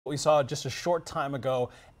We saw just a short time ago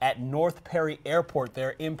at North Perry Airport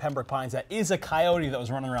there in Pembroke Pines. That is a coyote that was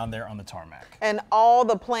running around there on the tarmac. And all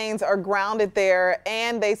the planes are grounded there,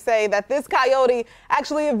 and they say that this coyote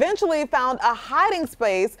actually eventually found a hiding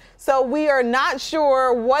space. So we are not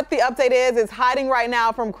sure what the update is. It's hiding right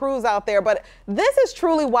now from crews out there, but this is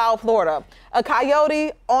truly wild Florida. A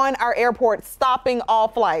coyote on our airport stopping all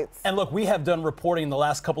flights. And look, we have done reporting in the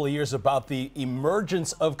last couple of years about the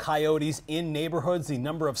emergence of coyotes in neighborhoods. The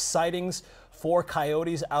number of sightings for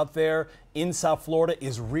coyotes out there in South Florida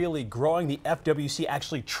is really growing. The FWC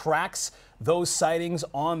actually tracks those sightings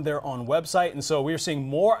on their own website. And so we're seeing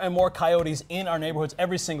more and more coyotes in our neighborhoods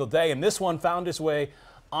every single day. And this one found its way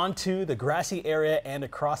onto the grassy area and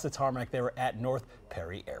across the tarmac. They were at North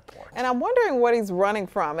Perry Airport. And I'm wondering what he's running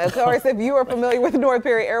from. Of course, if you are familiar with North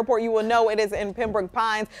Perry Airport, you will know it is in Pembroke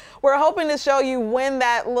Pines. We're hoping to show you when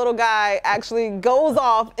that little guy actually goes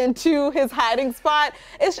off into his hiding spot.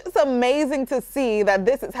 It's just amazing to see that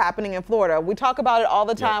this is happening in Florida. We talk about it all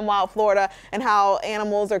the time, Wild Florida, and how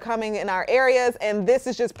animals are coming in our areas, and this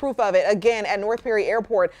is just proof of it. Again, at North Perry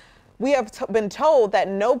Airport, we have been told that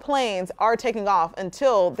no planes are taking off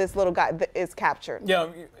until this little guy is captured. Yeah,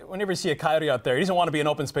 whenever you see a coyote out there, he doesn't want to be in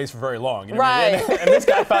open space for very long. You know right. What I mean? And this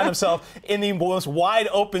guy found himself in the most wide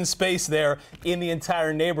open space there in the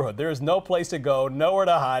entire neighborhood. There is no place to go, nowhere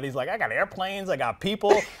to hide. He's like, I got airplanes, I got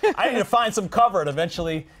people. I need to find some cover. And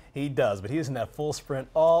eventually he does, but he's in that full sprint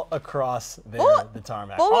all across there, the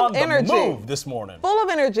tarmac. Full on of energy. The move this morning. Full of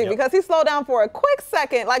energy because he slowed down for a quick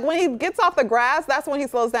second. Like when he gets off the grass, that's when he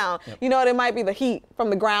slows down. You know, it might be the heat from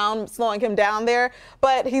the ground slowing him down there,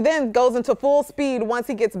 but he then goes into full speed once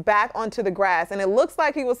he gets back onto the grass. And it looks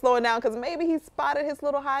like he was slowing down because maybe he spotted his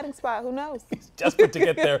little hiding spot. Who knows? He's desperate to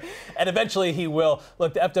get there, and eventually he will.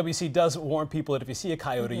 Look, the FWC does warn people that if you see a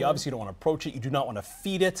coyote, you obviously don't want to approach it. You do not want to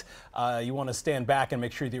feed it. You want to stand back and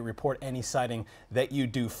make sure that you report any sighting that you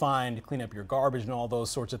do find, clean up your garbage and all those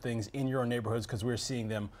sorts of things in your neighborhoods, because we're seeing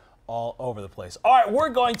them all over the place. All right, we're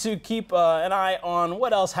going to keep an eye on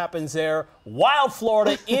what else happens there. Wild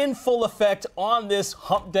Florida in full effect on this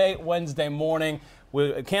Hump Day Wednesday morning.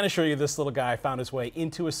 We can assure you this little guy found his way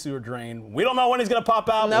into a sewer drain. We don't know when he's going to pop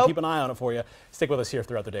out. We'll keep an eye on it for you. Stick with us here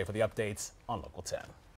throughout the day for the updates on Local 10.